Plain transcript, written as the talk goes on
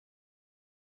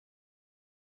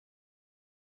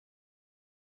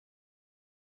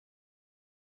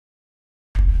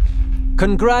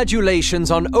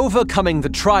Congratulations on overcoming the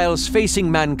trials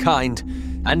facing mankind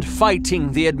and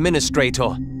fighting the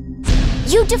Administrator.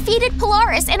 You defeated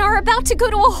Polaris and are about to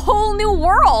go to a whole new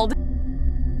world!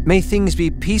 May things be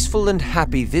peaceful and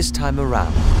happy this time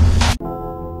around.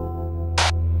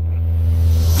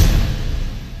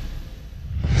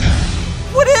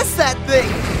 What is that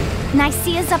thing?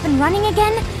 Nicaea's up and running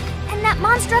again, and that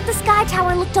monster at the Sky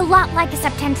Tower looked a lot like a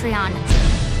Septentrion.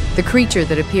 The creature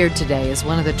that appeared today is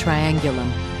one of the Triangulum.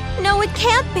 No, it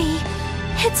can't be.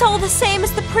 It's all the same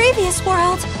as the previous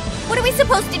world. What are we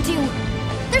supposed to do?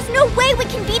 There's no way we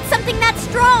can beat something that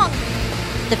strong!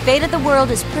 The fate of the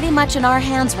world is pretty much in our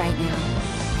hands right now.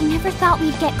 I never thought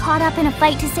we'd get caught up in a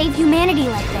fight to save humanity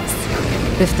like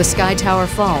this. If the Sky Tower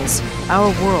falls, our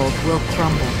world will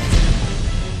crumble.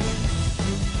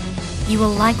 You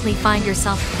will likely find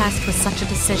yourself tasked with such a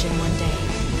decision one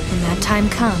day. When that time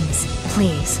comes,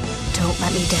 please, don't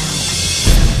let me down.